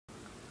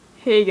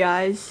Hey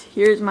guys,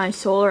 here's my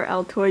solar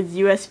Altoids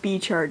USB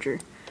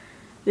charger.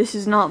 This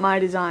is not my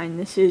design,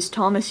 this is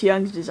Thomas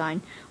Young's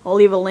design. I'll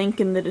leave a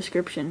link in the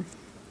description.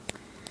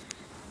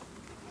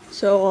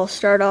 So I'll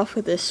start off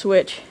with this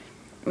switch.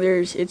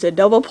 It's a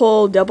double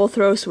pole, double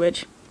throw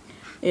switch.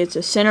 It's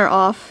a center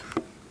off,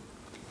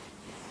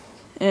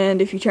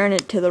 and if you turn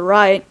it to the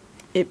right,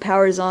 it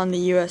powers on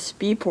the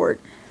USB port.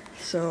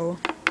 So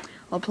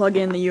I'll plug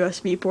in the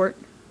USB port.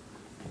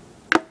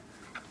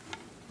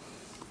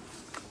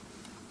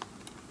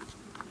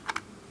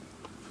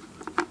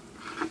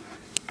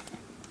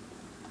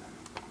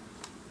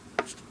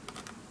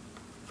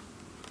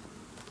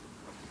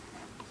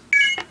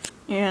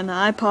 And the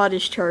iPod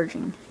is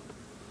charging.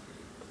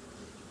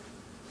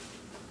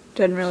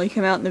 Doesn't really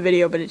come out in the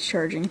video, but it's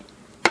charging.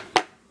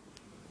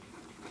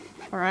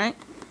 Alright.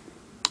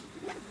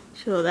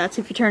 So that's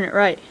if you turn it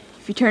right.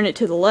 If you turn it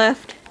to the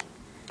left,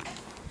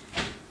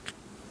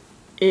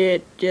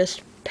 it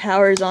just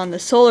powers on the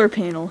solar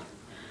panel,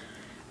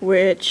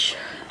 which,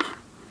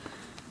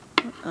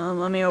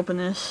 let me open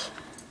this.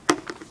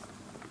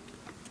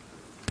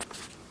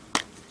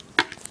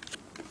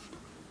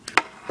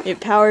 It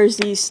powers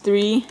these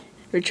 3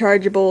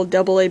 rechargeable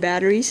AA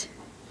batteries,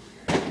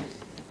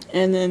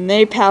 and then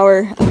they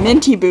power a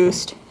Minty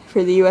Boost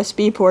for the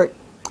USB port,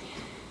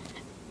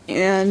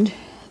 and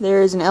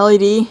there is an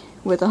LED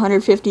with a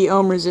 150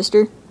 ohm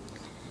resistor,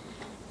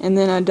 and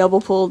then a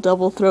double pull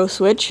double throw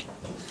switch,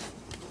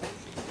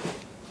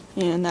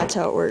 and that's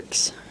how it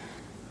works.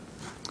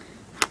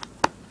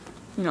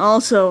 And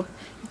also,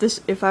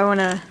 if I want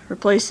to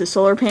replace the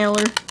solar panel,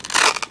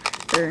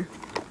 or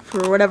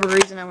for whatever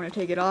reason I want to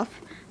take it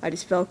off, I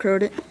just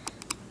velcroed it.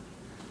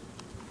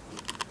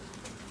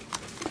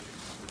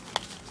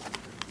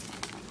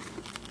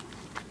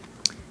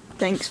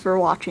 Thanks for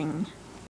watching.